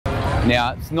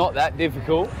Now, it's not that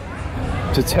difficult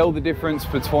to tell the difference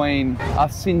between a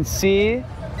sincere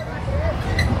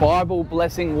Bible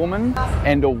blessing woman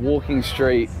and a walking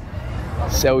street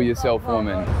sell yourself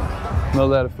woman. Not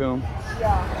allowed to film?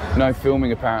 No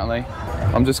filming apparently.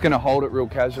 I'm just gonna hold it real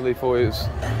casually for you.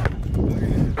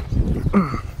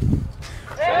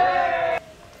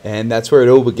 And that's where it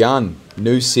all begun.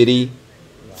 New city,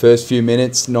 first few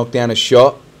minutes, knocked down a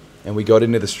shot, and we got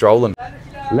into the strolling.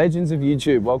 Legends of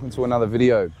YouTube, welcome to another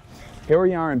video. Here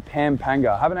we are in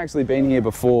Pampanga. I haven't actually been here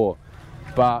before,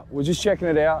 but we're just checking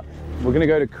it out. We're gonna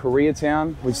go to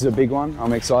Koreatown, which is a big one.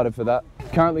 I'm excited for that.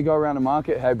 Currently go around a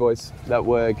market, hey boys, that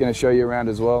we're gonna show you around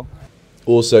as well.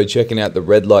 Also checking out the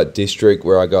red light district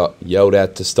where I got yelled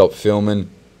at to stop filming.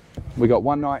 We got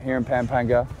one night here in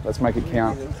Pampanga. Let's make it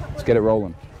count. Let's get it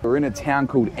rolling. We're in a town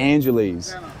called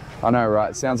Angeles. I know, right?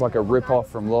 It sounds like a rip-off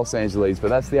from Los Angeles, but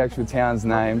that's the actual town's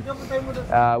name.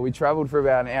 We traveled for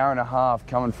about an hour and a half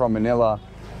coming from Manila,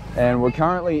 and we're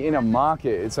currently in a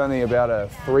market. It's only about a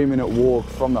 3-minute walk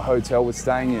from the hotel we're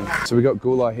staying in. So we got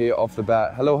gulai here off the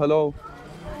bat. Hello, hello.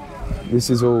 This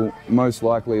is all most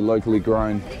likely locally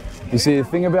grown. You see, the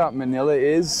thing about Manila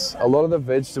is a lot of the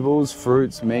vegetables,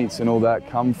 fruits, meats, and all that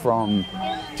come from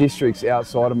districts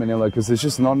outside of Manila because there's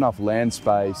just not enough land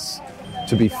space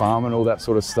to be farming all that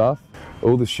sort of stuff.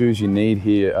 All the shoes you need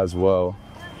here as well.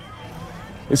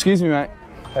 Excuse me, mate.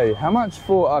 Hey, how much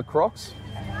for Crocs?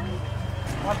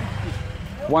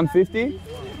 150.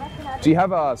 Do you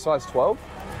have a size 12?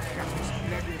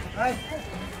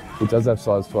 It does have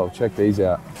size 12. Check these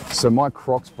out. So my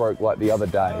Crocs broke like the other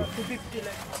day.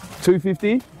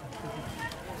 250.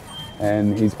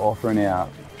 And he's offering out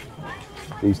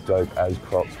these dope as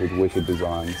Crocs with wicked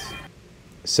designs.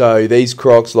 So these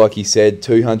Crocs, like he said,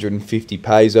 250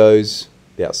 pesos,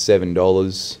 about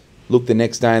 $7. Look the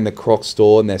next day in the Crocs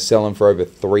store and they're selling for over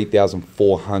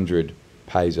 3,400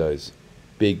 pesos.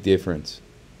 Big difference.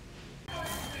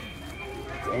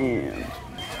 Damn.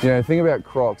 You know, the thing about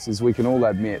Crocs is we can all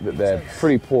admit that they're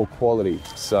pretty poor quality.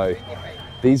 So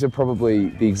these are probably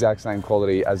the exact same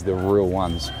quality as the real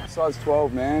ones. Size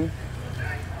 12, man.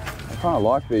 I kind of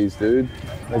like these, dude.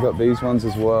 They got these ones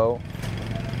as well.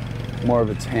 More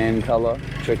of a tan color.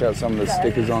 Check out some of the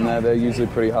stickers on there. They're usually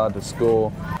pretty hard to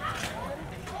score.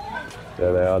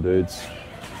 There they are, dudes.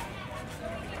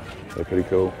 They're pretty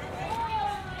cool.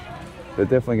 They're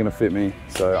definitely gonna fit me,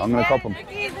 so I'm gonna cop them.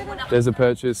 There's a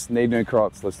purchase, need new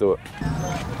Crocs, let's do it.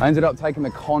 I ended up taking the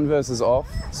Converses off,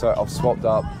 so I've swapped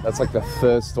up. That's like the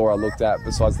first store I looked at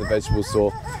besides the vegetable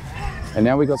store. And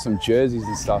now we got some jerseys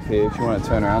and stuff here, if you want to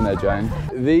turn around there, Jane.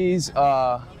 These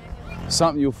are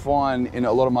something you'll find in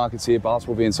a lot of markets here,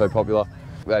 basketball being so popular.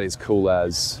 That is cool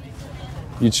as.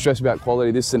 You'd stress about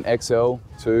quality. This is an XL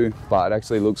too, but it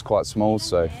actually looks quite small,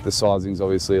 so the sizing's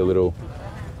obviously a little,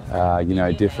 you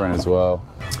know, different as well.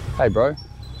 Hey bro,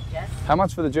 yes. How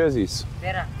much for the jerseys?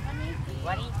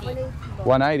 180.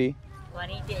 180?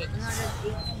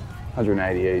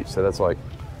 180 each, so that's like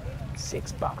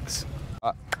 $6.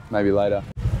 Maybe later.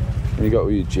 And you got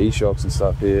all your G-Shocks and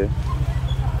stuff here.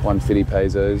 150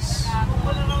 pesos.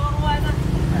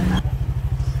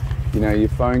 You know, your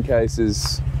phone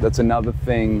cases, that's another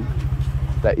thing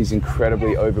that is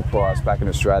incredibly overpriced back in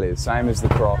Australia. Same as the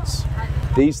Crocs.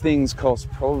 These things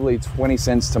cost probably 20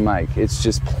 cents to make. It's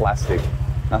just plastic,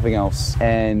 nothing else.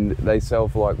 And they sell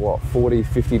for like, what, $40,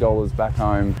 $50 back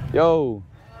home. Yo,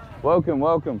 welcome,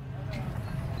 welcome.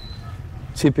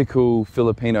 Typical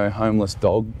Filipino homeless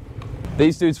dog.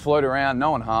 These dudes float around,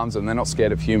 no one harms them, they're not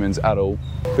scared of humans at all.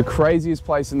 The craziest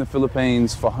place in the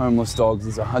Philippines for homeless dogs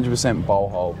is 100% bowl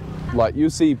hole. Like you'll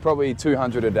see probably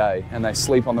 200 a day and they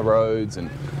sleep on the roads and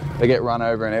they get run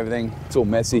over and everything. It's all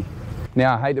messy.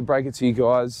 Now, I hate to break it to you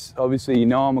guys. Obviously, you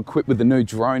know I'm equipped with the new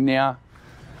drone now.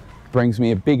 Brings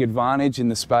me a big advantage in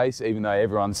the space, even though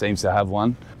everyone seems to have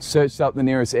one. Searched up the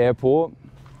nearest airport,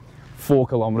 4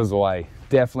 kilometers away.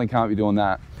 Definitely can't be doing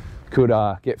that. Could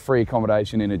get free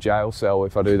accommodation in a jail cell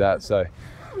if I do that, so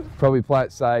probably play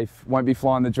it safe. Won't be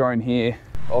flying the drone here.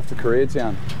 Off to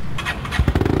Koreatown.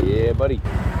 Yeah, buddy.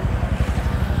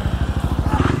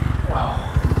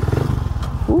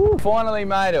 Ooh, finally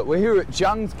made it. We're here at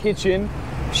Jung's Kitchen.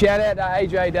 Shout out to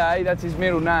AJ Day, that's his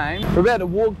middle name. We're about to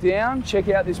walk down, check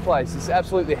out this place. It's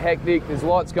absolutely hectic. There's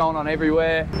lights going on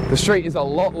everywhere. The street is a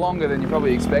lot longer than you're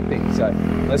probably expecting, so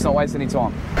let's not waste any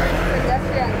time.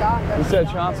 Is there a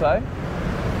chance, eh?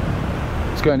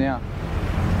 Let's go now.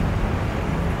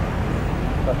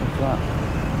 Back in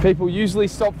front. People usually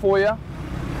stop for you.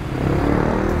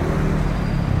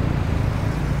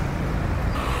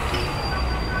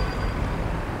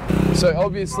 So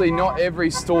obviously not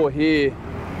every store here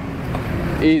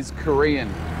is Korean.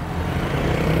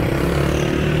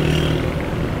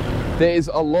 There's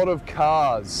a lot of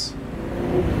cars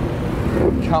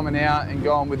coming out and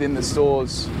going within the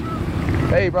stores.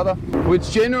 Hey brother. Which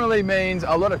generally means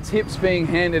a lot of tips being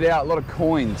handed out, a lot of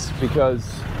coins,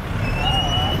 because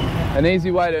an easy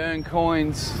way to earn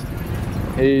coins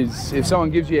is if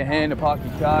someone gives you a hand to park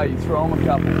your car, you throw them a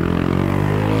couple.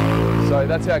 So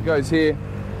that's how it goes here.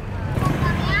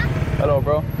 Hello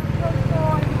bro.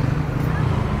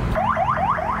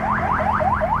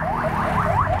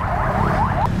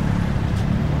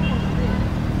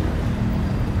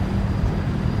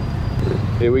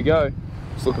 Here we go.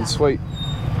 It's looking sweet.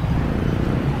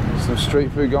 Some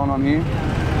street food going on here.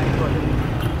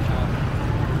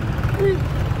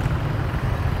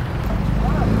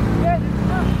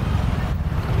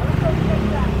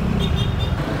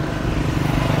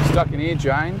 Stuck in here,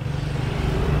 Jane.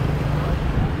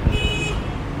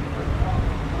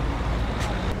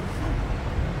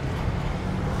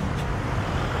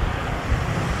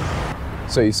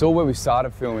 So you saw where we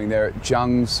started filming there at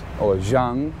Zhang's, or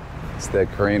Zhang, it's the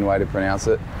Korean way to pronounce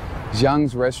it,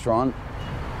 Zhang's restaurant.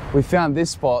 We found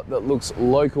this spot that looks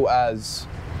local as.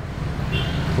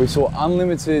 We saw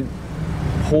unlimited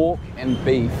pork and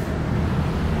beef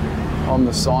on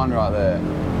the sign right there.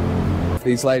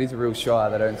 These ladies are real shy,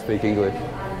 they don't speak English.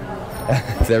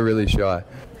 They're really shy.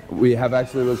 We have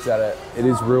actually looked at it. It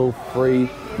is real free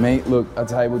meat. Look, a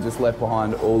table just left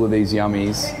behind all of these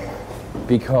yummies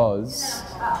because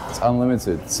it's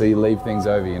unlimited, so you leave things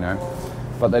over, you know.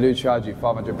 But they do charge you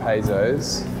 500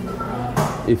 pesos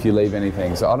if you leave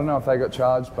anything. So I don't know if they got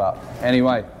charged, but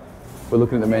anyway, we're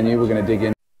looking at the menu, we're gonna dig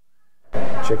in.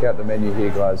 Check out the menu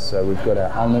here, guys. So we've got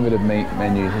our unlimited meat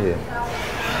menu here.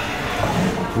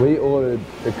 We ordered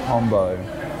the combo,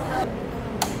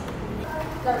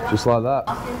 just like that.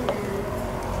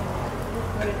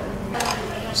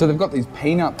 So they've got these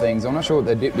peanut things, I'm not sure what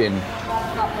they're dipped in,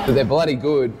 but they're bloody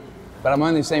good. But I'm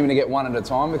only seeming to get one at a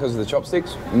time because of the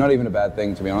chopsticks. Not even a bad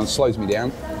thing, to be honest, slows me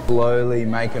down. Slowly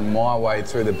making my way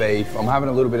through the beef. I'm having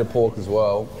a little bit of pork as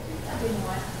well.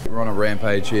 We're on a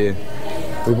rampage here.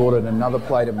 We've ordered another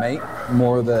plate of meat,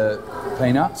 more of the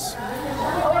peanuts.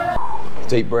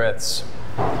 Deep breaths.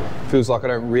 Feels like I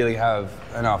don't really have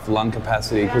enough lung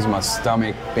capacity because of my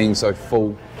stomach being so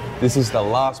full. This is the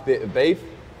last bit of beef.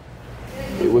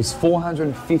 It was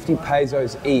 450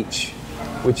 pesos each,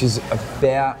 which is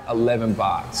about 11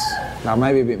 bucks. Now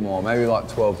maybe a bit more, maybe like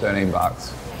 12, 13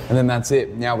 bucks. And then that's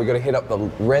it. Now we got to hit up the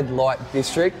red light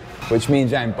district, which me and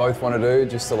Jane both want to do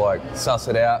just to like suss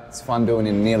it out. It's fun doing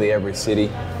in nearly every city.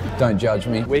 Don't judge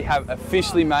me. We have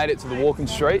officially made it to the walking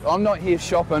street. I'm not here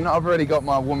shopping, I've already got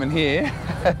my woman here.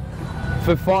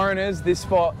 For foreigners, these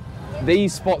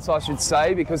spots I should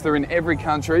say, because they're in every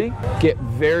country, get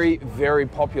very, very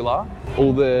popular.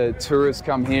 All the tourists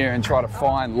come here and try to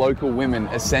find local women,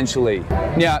 essentially.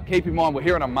 Now, keep in mind, we're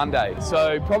here on a Monday,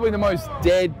 so probably the most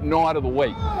dead night of the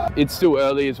week. It's still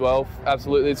early as well,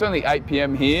 absolutely. It's only 8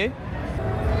 p.m. here.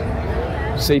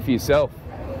 See for yourself.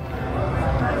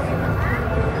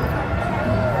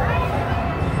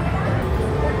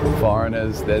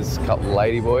 Foreigners, there's a couple of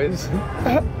lady boys.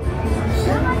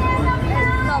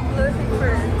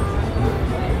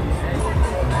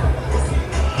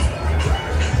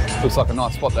 Looks like a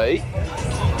nice spot to eat.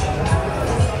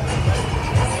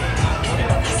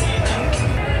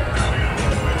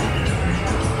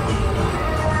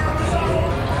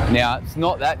 Now, it's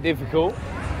not that difficult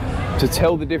to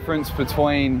tell the difference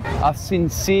between a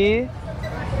sincere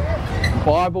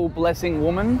Bible blessing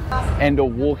woman and a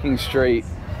walking street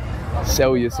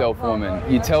sell yourself woman.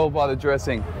 You tell by the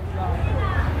dressing.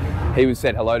 He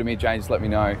said hello to me, Jane just let me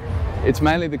know. It's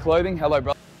mainly the clothing. Hello,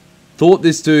 brother. Thought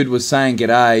this dude was saying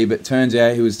g'day, but turns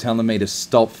out he was telling me to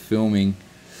stop filming.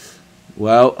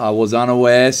 Well, I was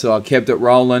unaware, so I kept it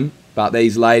rolling, but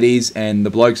these ladies and the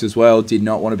blokes as well did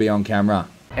not want to be on camera.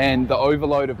 And the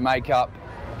overload of makeup,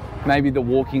 maybe the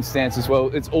walking stance as well.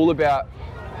 It's all about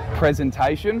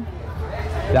presentation.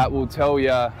 That will tell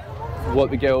you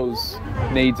what the girl's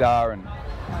needs are and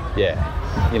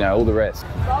yeah, you know, all the rest.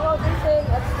 Follow this thing,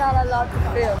 it's not allowed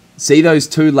to film. See those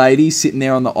two ladies sitting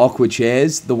there on the aqua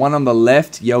chairs? The one on the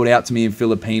left yelled out to me in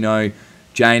Filipino.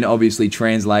 Jane obviously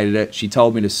translated it. She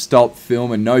told me to stop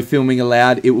filming. No filming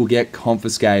allowed. It will get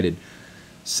confiscated.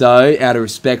 So, out of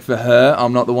respect for her,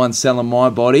 I'm not the one selling my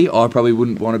body. I probably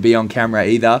wouldn't want to be on camera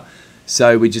either.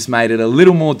 So we just made it a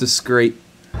little more discreet.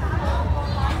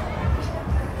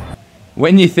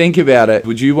 When you think about it,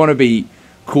 would you want to be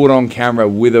caught on camera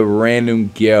with a random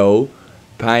girl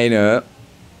paying her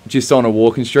just on a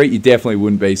walking street? You definitely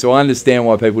wouldn't be. So I understand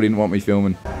why people didn't want me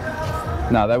filming.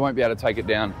 No, they won't be able to take it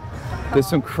down. There's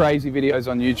some crazy videos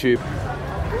on YouTube.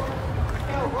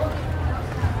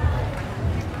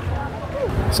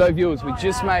 So viewers, we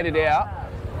just made it out.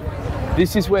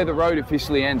 This is where the road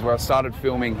officially ends, where I started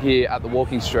filming here at the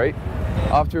walking street.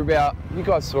 After about, you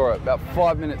guys saw it, about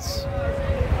 5 minutes,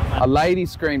 a lady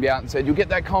screamed out and said, "You'll get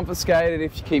that confiscated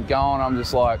if you keep going." I'm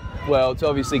just like, well, it's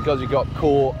obviously because you got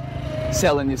caught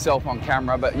selling yourself on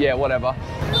camera, but yeah, whatever.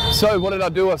 So what did I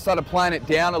do? I started playing it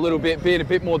down a little bit, being a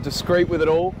bit more discreet with it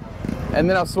all. And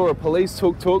then I saw a police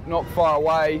tuk-tuk not far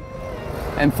away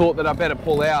and thought that I better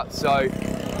pull out. So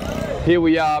here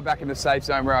we are back in the safe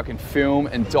zone where I can film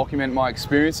and document my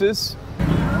experiences.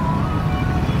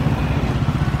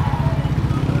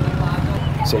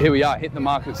 So here we are, hitting the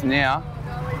markets now.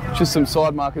 Just some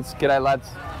side markets. G'day lads.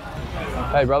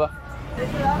 Hey brother.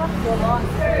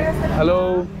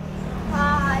 Hello.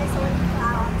 Hi.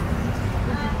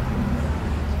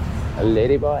 A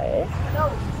lady boy. Hello.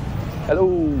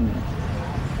 Hello.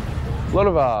 A lot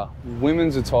of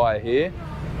women's attire here.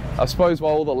 I suppose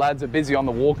while all the lads are busy on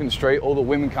the walking street, all the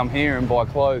women come here and buy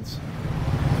clothes.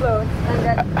 Clothes and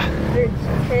then their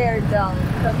hair done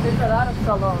because there's a lot of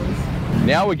salons.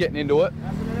 Now we're getting into it.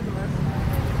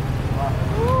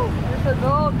 Ooh, there's a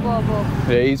dog, Bobo.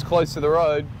 Yeah, he's close to the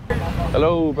road.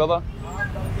 Hello, brother.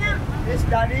 Yes,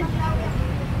 Daddy.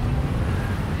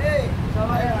 Hey,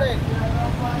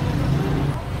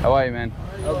 How are you, man?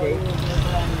 okay.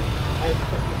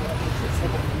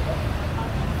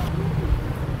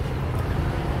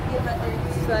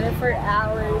 24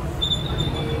 hours.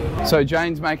 So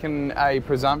Jane's making a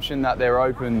presumption that they're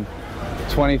open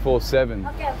 24/7.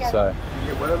 Okay. So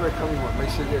Yeah, whatever comes, make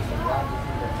sure there's some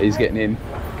water. he's getting in.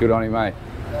 Good on him, mate.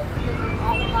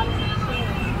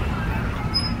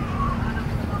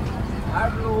 I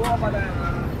don't know about that.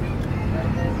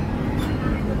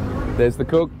 There's the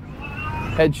cook,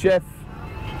 head chef.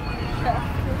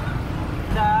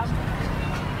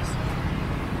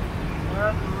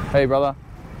 Hey, brother.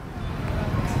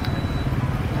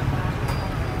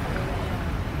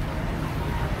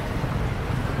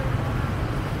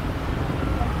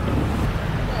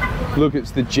 Look,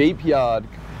 it's the Jeep yard.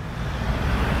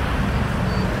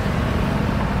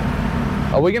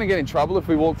 Are we going to get in trouble if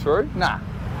we walk through? Nah.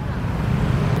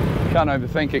 Can't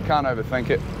overthink it, can't overthink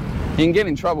it. You can get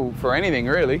in trouble for anything,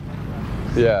 really.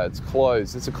 Yeah, it's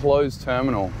closed. It's a closed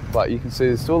terminal, but you can see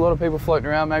there's still a lot of people floating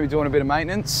around, maybe doing a bit of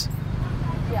maintenance.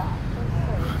 Yeah.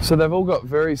 So they've all got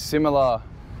very similar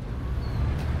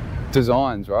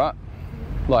designs, right?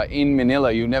 Like in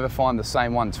Manila, you'll never find the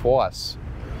same one twice.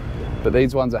 But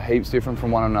these ones are heaps different from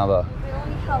one another. We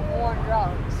only have one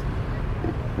route.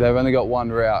 They've only got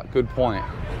one route. Good point.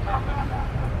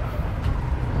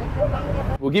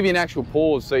 We'll give you an actual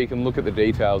pause so you can look at the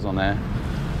details on there.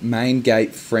 Main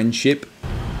gate Friendship.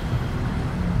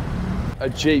 A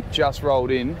Jeep just rolled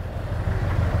in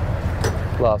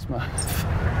last month.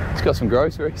 It's got some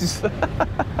groceries. Look.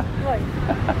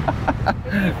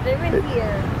 They're in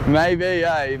here. Maybe,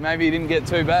 eh? Maybe he didn't get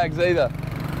 2 bags either.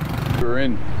 We're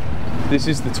in. This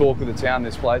is the talk of the town,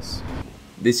 this place.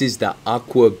 This is the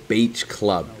Aqua Beach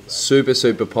Club. Super,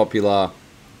 super popular.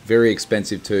 Very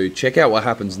expensive too. Check out what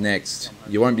happens next.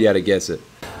 You won't be able to guess it.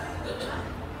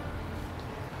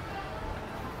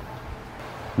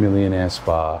 Millionaire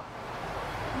Spa.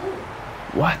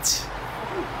 What?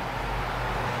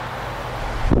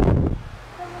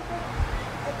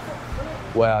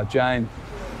 Wow, Jane.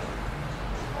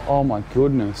 Oh my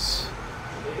goodness.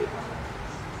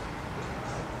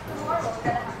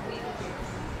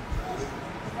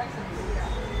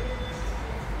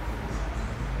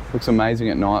 Looks amazing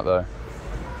at night though.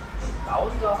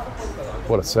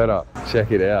 What a setup.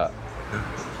 Check it out.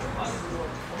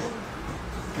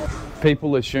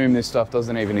 People assume this stuff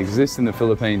doesn't even exist in the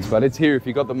Philippines, but it's here if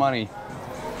you got the money.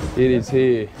 It is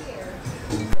here.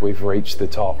 We've reached the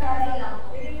top. Can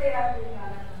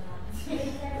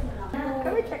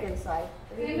we check inside?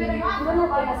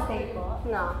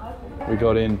 No. We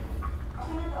got in.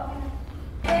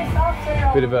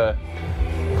 Bit of a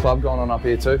club going on up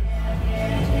here too.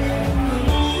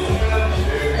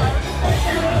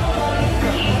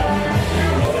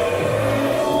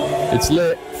 It's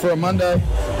lit for a Monday.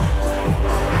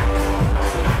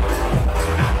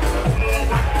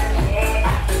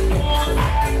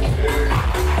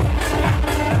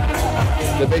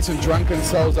 There'll be some drunken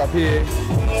souls up here.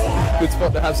 Good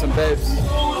spot to have some bevs.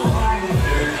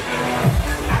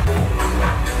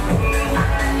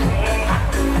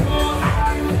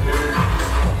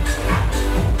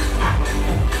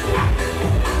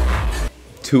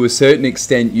 To a certain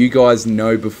extent, you guys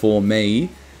know before me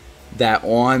that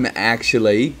I'm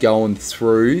actually going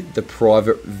through the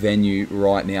private venue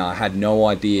right now. I had no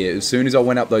idea. As soon as I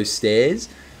went up those stairs,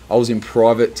 I was in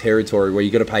private territory where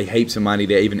you got to pay heaps of money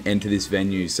to even enter this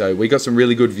venue. So we got some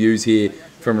really good views here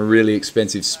from a really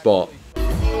expensive spot.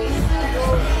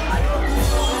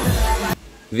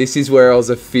 This is where I was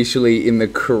officially in the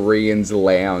Koreans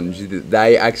lounge.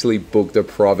 They actually booked a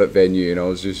private venue and I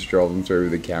was just strolling through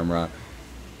with the camera.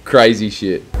 Crazy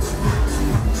shit.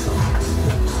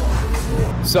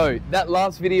 So that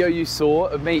last video you saw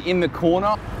of me in the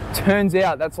corner, turns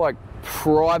out that's like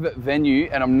private venue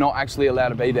and I'm not actually allowed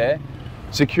to be there.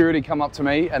 Security come up to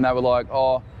me and they were like,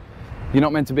 oh, you're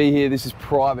not meant to be here, this is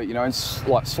private, you know, and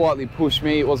like slightly pushed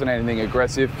me. It wasn't anything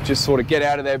aggressive, just sort of get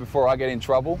out of there before I get in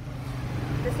trouble.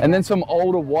 And then some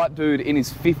older white dude in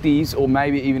his 50s or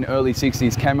maybe even early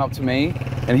 60s came up to me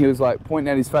and he was like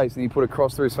pointing at his face and he put a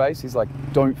cross through his face. He's like,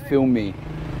 don't film me.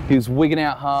 He was wigging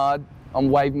out hard. I'm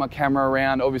waving my camera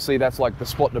around. Obviously that's like the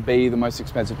spot to be, the most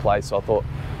expensive place. So I thought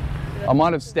I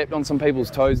might have stepped on some people's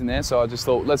toes in there. So I just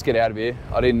thought, let's get out of here.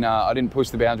 I didn't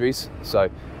push the boundaries. So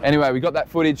anyway, we got that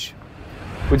footage.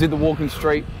 We did the walking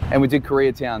street and we did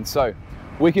Koreatown. So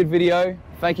wicked video.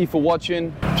 Thank you for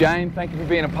watching. Jane, thank you for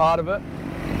being a part of it.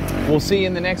 We'll see you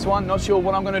in the next one. Not sure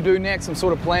what I'm going to do next. I'm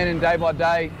sort of planning day by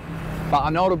day, but I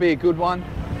know it'll be a good one.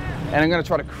 And I'm going to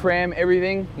try to cram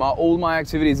everything, all my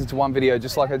activities into one video,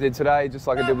 just like I did today, just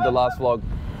like I did with the last vlog.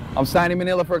 I'm staying in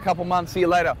Manila for a couple months. See you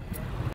later.